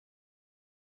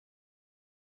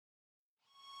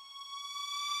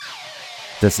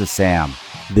This is Sam.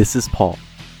 This is Paul,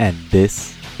 and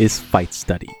this is Fight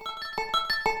Study.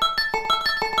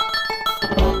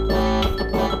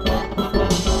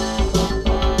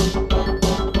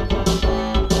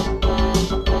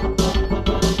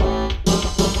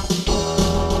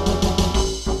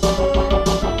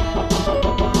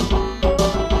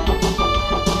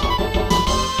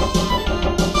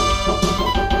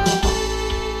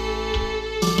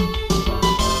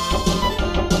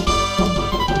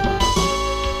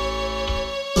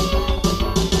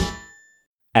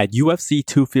 At UFC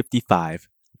 255,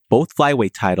 both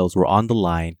flyweight titles were on the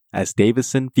line as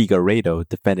Deiveson Figueiredo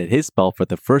defended his belt for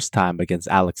the first time against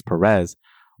Alex Perez,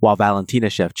 while Valentina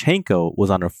Shevchenko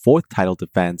was on her fourth title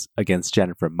defense against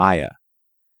Jennifer Maia.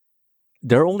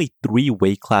 There are only 3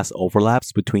 weight class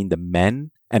overlaps between the men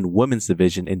and women's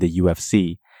division in the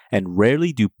UFC, and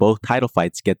rarely do both title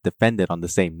fights get defended on the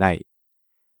same night.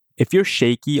 If you're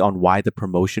shaky on why the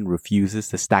promotion refuses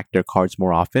to stack their cards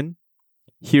more often,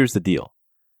 here's the deal.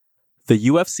 The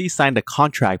UFC signed a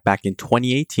contract back in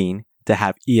 2018 to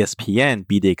have ESPN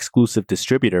be the exclusive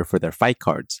distributor for their fight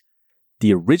cards.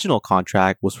 The original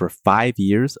contract was for 5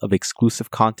 years of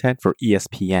exclusive content for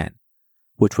ESPN,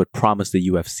 which would promise the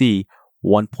UFC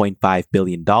 $1.5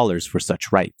 billion for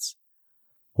such rights.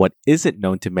 What isn't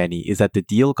known to many is that the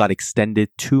deal got extended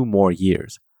 2 more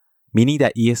years, meaning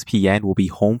that ESPN will be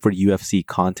home for UFC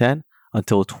content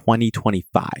until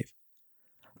 2025.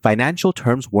 Financial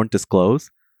terms weren't disclosed,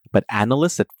 but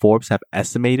analysts at Forbes have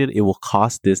estimated it will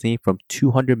cost Disney from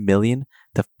 $200 million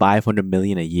to $500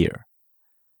 million a year.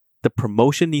 The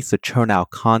promotion needs to churn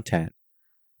out content,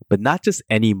 but not just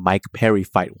any Mike Perry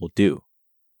fight will do.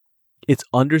 It's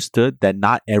understood that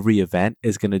not every event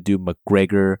is going to do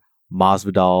McGregor,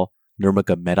 Masvidal,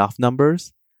 Nurmagomedov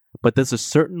numbers, but there's a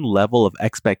certain level of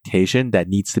expectation that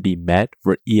needs to be met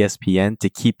for ESPN to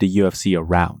keep the UFC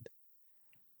around.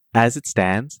 As it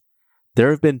stands,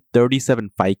 there have been 37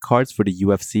 fight cards for the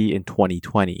UFC in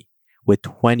 2020, with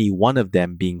 21 of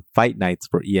them being fight nights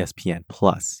for ESPN+.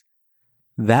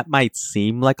 That might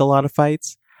seem like a lot of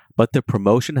fights, but the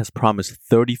promotion has promised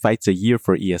 30 fights a year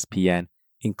for ESPN,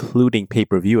 including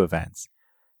pay-per-view events.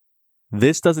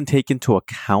 This doesn't take into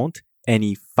account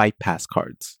any Fight Pass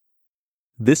cards.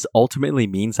 This ultimately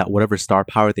means that whatever star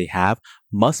power they have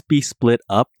must be split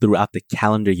up throughout the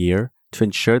calendar year to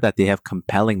ensure that they have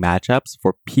compelling matchups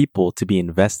for people to be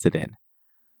invested in.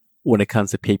 When it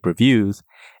comes to pay-per-views,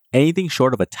 anything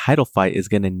short of a title fight is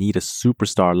going to need a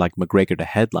superstar like McGregor to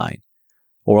headline,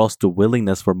 or else the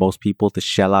willingness for most people to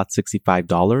shell out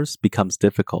 $65 becomes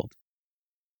difficult.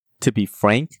 To be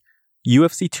frank,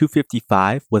 UFC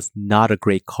 255 was not a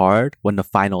great card when the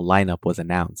final lineup was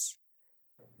announced.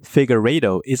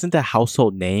 Figueiredo isn't a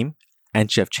household name, and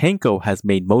Shevchenko has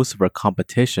made most of her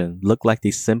competition look like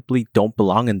they simply don't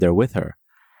belong in there with her.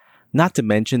 Not to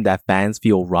mention that fans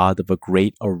feel robbed of a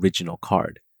great original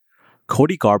card.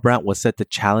 Cody Garbrandt was set to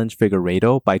challenge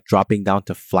Figueiredo by dropping down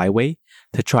to flyweight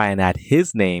to try and add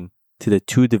his name to the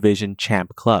 2-division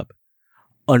champ club.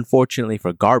 Unfortunately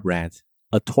for Garbrandt,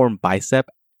 a torn bicep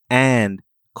and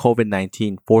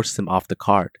COVID-19 forced him off the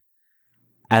card.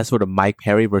 As for the Mike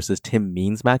Perry versus Tim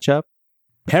Means matchup,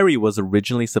 Perry was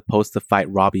originally supposed to fight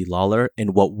Robbie Lawler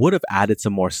in what would have added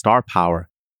some more star power,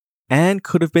 and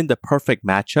could have been the perfect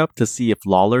matchup to see if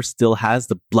Lawler still has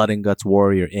the blood and guts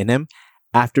warrior in him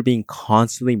after being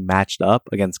constantly matched up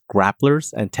against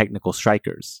grapplers and technical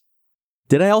strikers.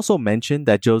 Did I also mention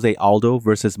that Jose Aldo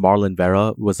versus Marlon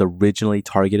Vera was originally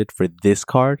targeted for this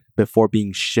card before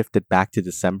being shifted back to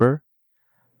December?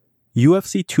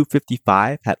 UFC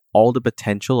 255 had all the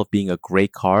potential of being a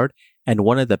great card and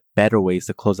one of the better ways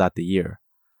to close out the year.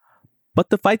 But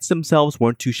the fights themselves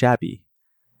weren't too shabby.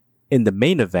 In the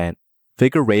main event,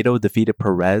 Figueiredo defeated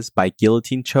Perez by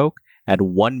guillotine choke at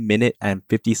 1 minute and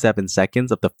 57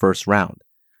 seconds of the first round.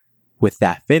 With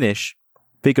that finish,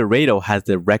 Figueiredo has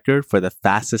the record for the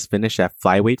fastest finish at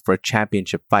flyweight for a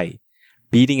championship fight,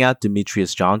 beating out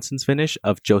Demetrius Johnson's finish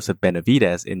of Joseph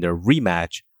Benavidez in their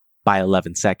rematch by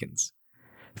 11 seconds.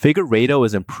 Figueiredo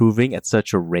is improving at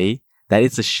such a rate that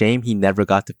it's a shame he never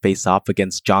got to face off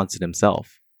against Johnson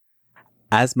himself.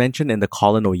 As mentioned in the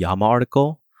Colin Oyama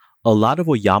article, a lot of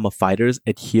Oyama fighters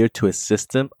adhere to a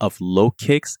system of low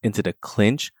kicks into the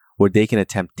clinch where they can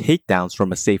attempt takedowns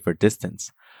from a safer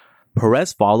distance.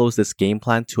 Perez follows this game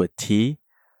plan to a T,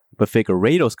 but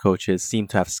Figueiredo's coaches seem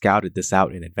to have scouted this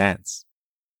out in advance.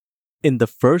 In the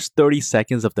first 30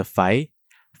 seconds of the fight,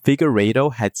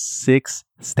 Figueiredo had 6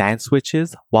 stance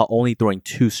switches while only throwing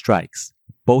 2 strikes.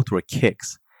 Both were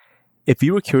kicks. If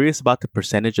you were curious about the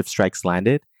percentage of strikes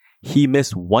landed, he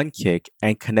missed 1 kick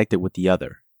and connected with the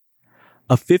other.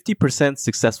 A 50%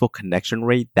 successful connection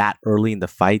rate that early in the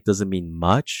fight doesn't mean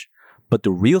much, but the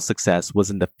real success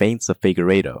was in the feints of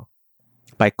Figueiredo.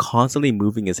 By constantly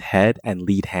moving his head and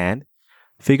lead hand,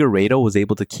 Figueiredo was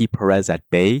able to keep Perez at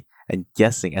bay and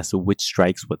guessing as to which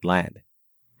strikes would land.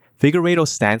 Figueiredo's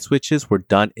stance switches were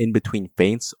done in between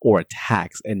feints or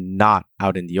attacks and not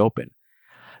out in the open.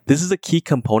 This is a key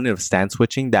component of stance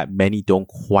switching that many don't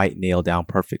quite nail down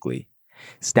perfectly.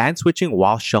 Stance switching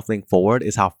while shuffling forward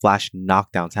is how flash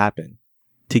knockdowns happen.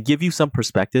 To give you some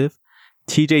perspective,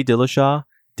 TJ Dillashaw,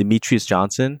 Demetrius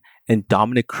Johnson, and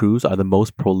Dominic Cruz are the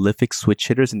most prolific switch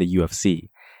hitters in the UFC,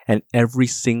 and every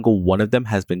single one of them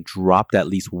has been dropped at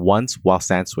least once while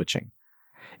stance switching.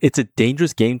 It's a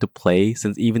dangerous game to play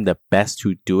since even the best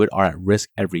who do it are at risk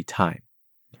every time.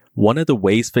 One of the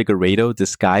ways Figueiredo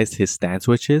disguised his stance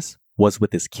switches was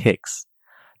with his kicks.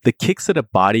 The kicks to the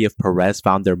body of Perez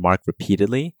found their mark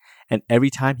repeatedly, and every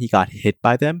time he got hit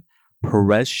by them,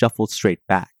 Perez shuffled straight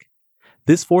back.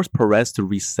 This forced Perez to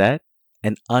reset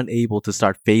and unable to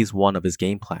start phase 1 of his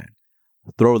game plan,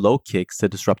 throw low kicks to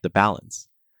disrupt the balance.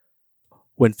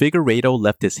 When Figueiredo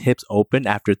left his hips open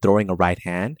after throwing a right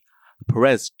hand,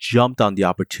 Perez jumped on the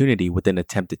opportunity with an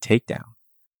attempted takedown.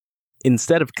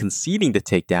 Instead of conceding the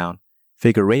takedown,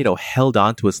 Figueiredo held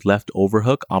on to his left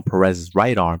overhook on Perez's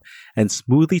right arm and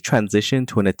smoothly transitioned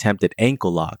to an attempted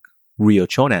ankle lock, Rio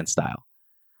Chonan style.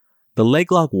 The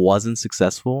leg lock wasn't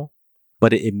successful,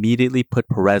 but it immediately put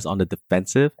Perez on the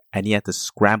defensive and he had to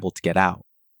scramble to get out.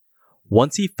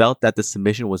 Once he felt that the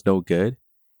submission was no good,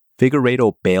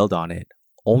 Figueiredo bailed on it,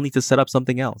 only to set up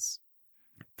something else.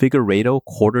 Figueiredo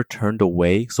quarter turned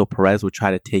away so Perez would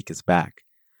try to take his back.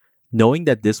 Knowing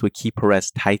that this would keep Perez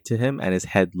tight to him and his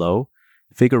head low,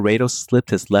 Figueiredo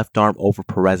slipped his left arm over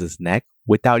Perez's neck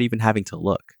without even having to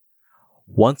look.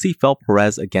 Once he felt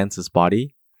Perez against his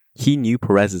body, he knew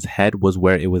Perez's head was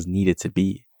where it was needed to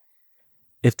be.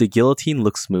 If the guillotine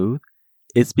looks smooth,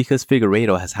 it's because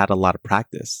Figueiredo has had a lot of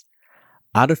practice.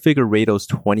 Out of Figueiredo's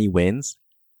 20 wins,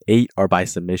 8 are by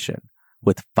submission,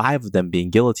 with 5 of them being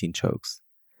guillotine chokes.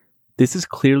 This is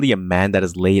clearly a man that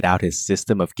has laid out his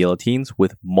system of guillotines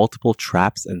with multiple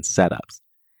traps and setups.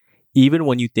 Even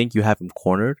when you think you have him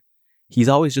cornered, he's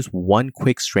always just one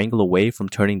quick strangle away from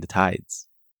turning the tides.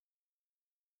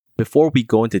 Before we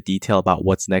go into detail about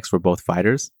what's next for both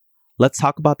fighters, let's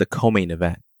talk about the co-main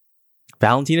event.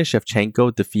 Valentina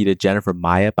Shevchenko defeated Jennifer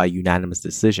Maia by unanimous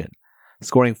decision,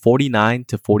 scoring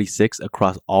 49-46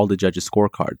 across all the judges'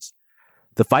 scorecards.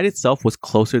 The fight itself was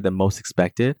closer than most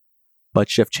expected, but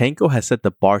Shevchenko has set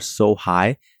the bar so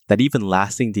high that even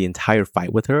lasting the entire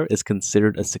fight with her is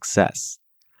considered a success.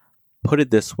 Put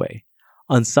it this way,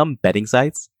 on some betting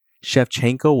sites,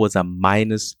 Shevchenko was a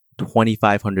minus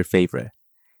 2,500 favorite,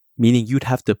 meaning you'd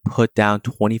have to put down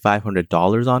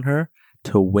 $2,500 on her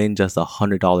to win just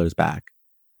 $100 back.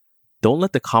 Don't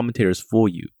let the commentators fool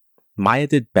you. Maia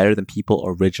did better than people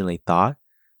originally thought,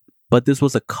 but this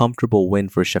was a comfortable win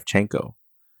for Shevchenko.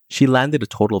 She landed a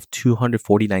total of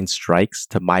 249 strikes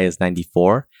to Maia's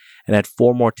 94 and had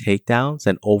 4 more takedowns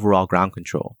and overall ground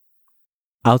control.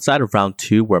 Outside of round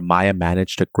 2 where Maia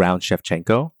managed to ground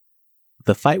Shevchenko,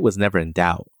 the fight was never in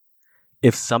doubt.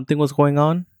 If something was going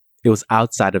on, it was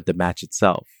outside of the match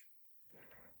itself.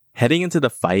 Heading into the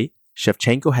fight,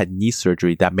 Shevchenko had knee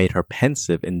surgery that made her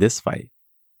pensive in this fight.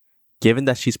 Given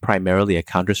that she's primarily a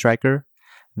counter-striker,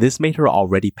 this made her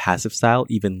already passive style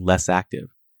even less active.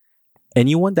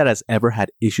 Anyone that has ever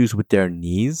had issues with their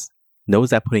knees knows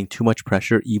that putting too much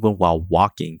pressure even while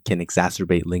walking can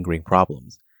exacerbate lingering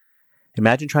problems.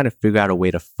 Imagine trying to figure out a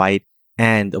way to fight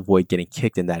and avoid getting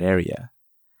kicked in that area.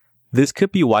 This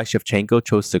could be why Shevchenko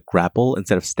chose to grapple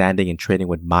instead of standing and trading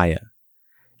with Maia.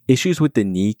 Issues with the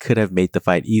knee could have made the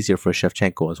fight easier for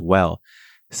Shevchenko as well,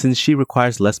 since she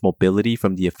requires less mobility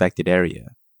from the affected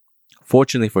area.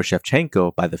 Fortunately for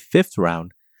Shevchenko, by the 5th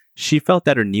round, she felt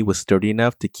that her knee was sturdy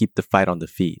enough to keep the fight on the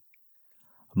feet.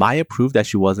 Maia proved that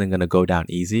she wasn't going to go down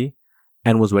easy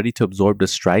and was ready to absorb the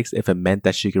strikes if it meant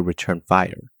that she could return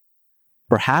fire.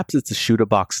 Perhaps it's the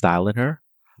shoot-a-box style in her,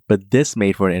 but this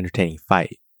made for an entertaining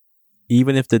fight,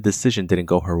 even if the decision didn't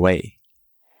go her way.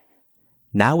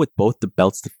 Now with both the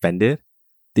belts defended,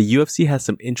 the UFC has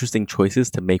some interesting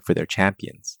choices to make for their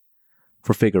champions.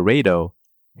 For Figueiredo,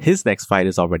 his next fight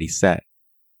is already set.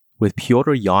 With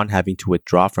Petr Yan having to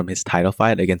withdraw from his title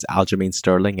fight against Aljamain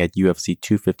Sterling at UFC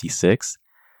 256,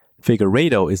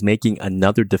 Figueiredo is making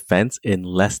another defense in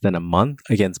less than a month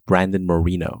against Brandon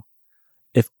Moreno.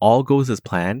 If all goes as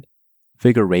planned,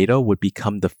 Figueiredo would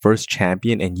become the first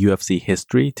champion in UFC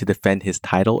history to defend his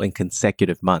title in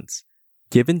consecutive months.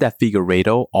 Given that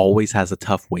Figueiredo always has a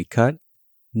tough weight cut,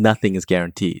 nothing is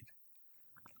guaranteed.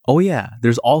 Oh yeah,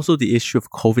 there's also the issue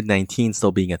of COVID-19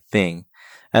 still being a thing,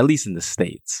 at least in the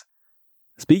States.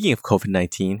 Speaking of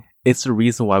COVID-19, it's the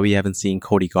reason why we haven't seen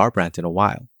Cody Garbrandt in a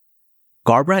while.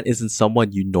 Garbrandt isn't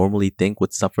someone you normally think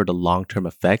would suffer the long-term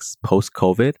effects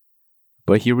post-COVID,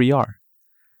 but here we are.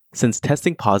 Since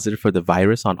testing positive for the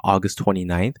virus on August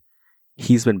 29th,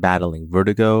 he's been battling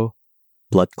vertigo,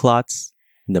 blood clots,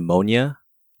 pneumonia,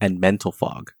 and mental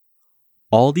fog.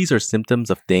 All these are symptoms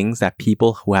of things that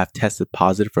people who have tested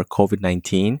positive for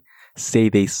COVID-19 say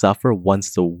they suffer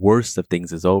once the worst of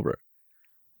things is over.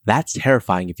 That's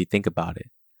terrifying if you think about it.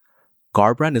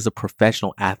 Garbrandt is a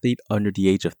professional athlete under the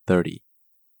age of 30.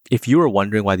 If you were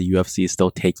wondering why the UFC is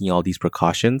still taking all these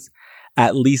precautions,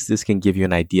 at least this can give you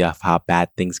an idea of how bad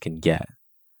things can get.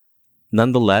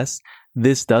 Nonetheless,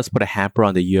 this does put a hamper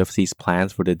on the UFC's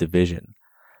plans for the division.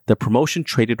 The promotion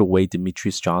traded away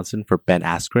Demetrius Johnson for Ben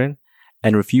Askren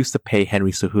and refused to pay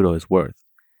Henry Cejudo his worth.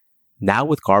 Now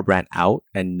with Garbrandt out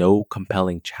and no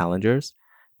compelling challengers,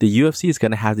 the UFC is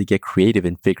going to have to get creative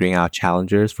in figuring out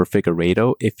challengers for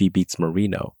Figueiredo if he beats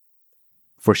Marino.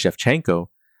 For Shevchenko,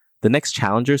 the next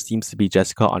challenger seems to be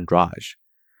Jessica Andrade.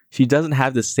 She doesn't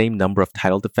have the same number of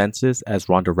title defenses as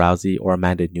Ronda Rousey or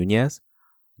Amanda Nunes,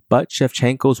 but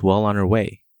Shevchenko's well on her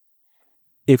way.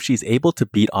 If she's able to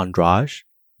beat Andrade,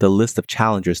 the list of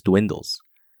challengers dwindles.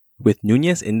 With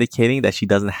Nunes indicating that she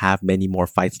doesn't have many more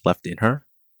fights left in her,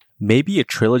 maybe a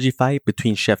trilogy fight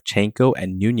between Shevchenko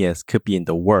and Nunes could be in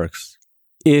the works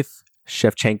if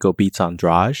Shevchenko beats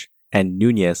Andrade and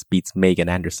Nunes beats Megan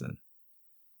Anderson.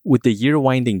 With the year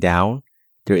winding down,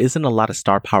 there isn't a lot of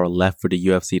star power left for the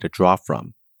UFC to draw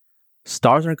from.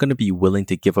 Stars aren't going to be willing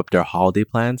to give up their holiday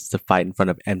plans to fight in front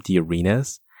of empty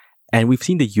arenas, and we've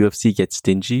seen the UFC get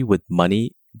stingy with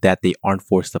money that they aren't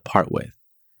forced to part with.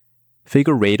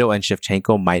 Figueiredo and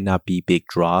Shevchenko might not be big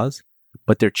draws,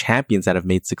 but they're champions that have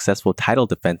made successful title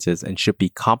defenses and should be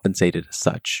compensated as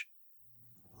such.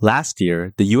 Last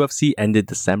year, the UFC ended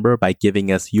December by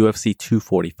giving us UFC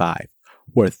 245,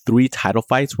 where 3 title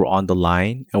fights were on the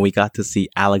line and we got to see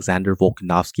Alexander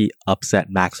Volkanovski upset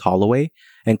Max Holloway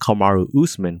and Kamaru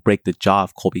Usman break the jaw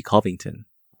of Colby Covington.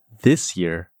 This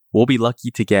year, we'll be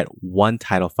lucky to get 1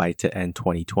 title fight to end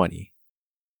 2020.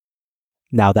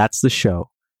 Now that's the show.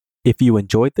 If you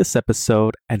enjoyed this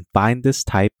episode and find this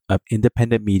type of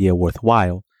independent media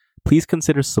worthwhile, please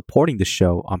consider supporting the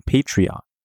show on Patreon.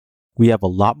 We have a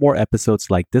lot more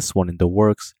episodes like this one in the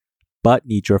works, but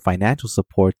need your financial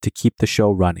support to keep the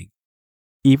show running.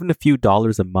 Even a few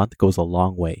dollars a month goes a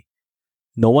long way.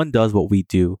 No one does what we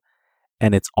do,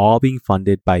 and it's all being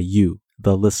funded by you,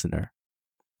 the listener.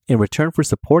 In return for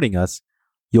supporting us,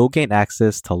 you'll gain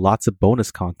access to lots of bonus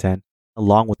content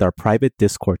along with our private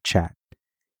Discord chat.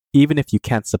 Even if you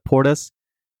can't support us,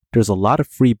 there's a lot of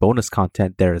free bonus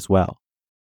content there as well.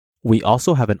 We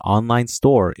also have an online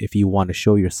store if you want to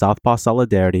show your Southpaw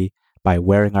solidarity by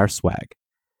wearing our swag.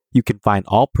 You can find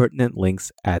all pertinent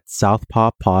links at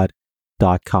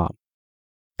southpawpod.com.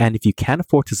 And if you can't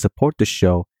afford to support the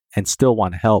show and still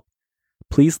want to help,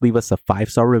 please leave us a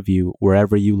 5-star review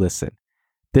wherever you listen.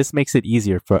 This makes it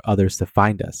easier for others to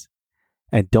find us.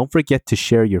 And don't forget to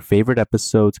share your favorite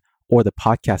episodes or the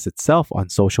podcast itself on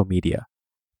social media.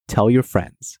 Tell your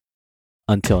friends.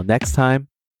 Until next time,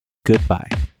 goodbye.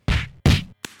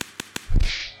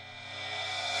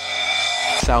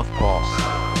 Southpaw.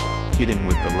 Hitting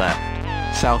with the left.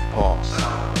 Southpaw.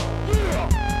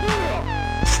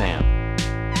 Sam.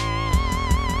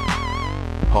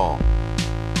 Paul.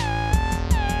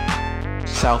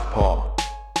 Southpaw.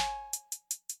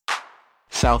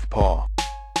 Southpaw.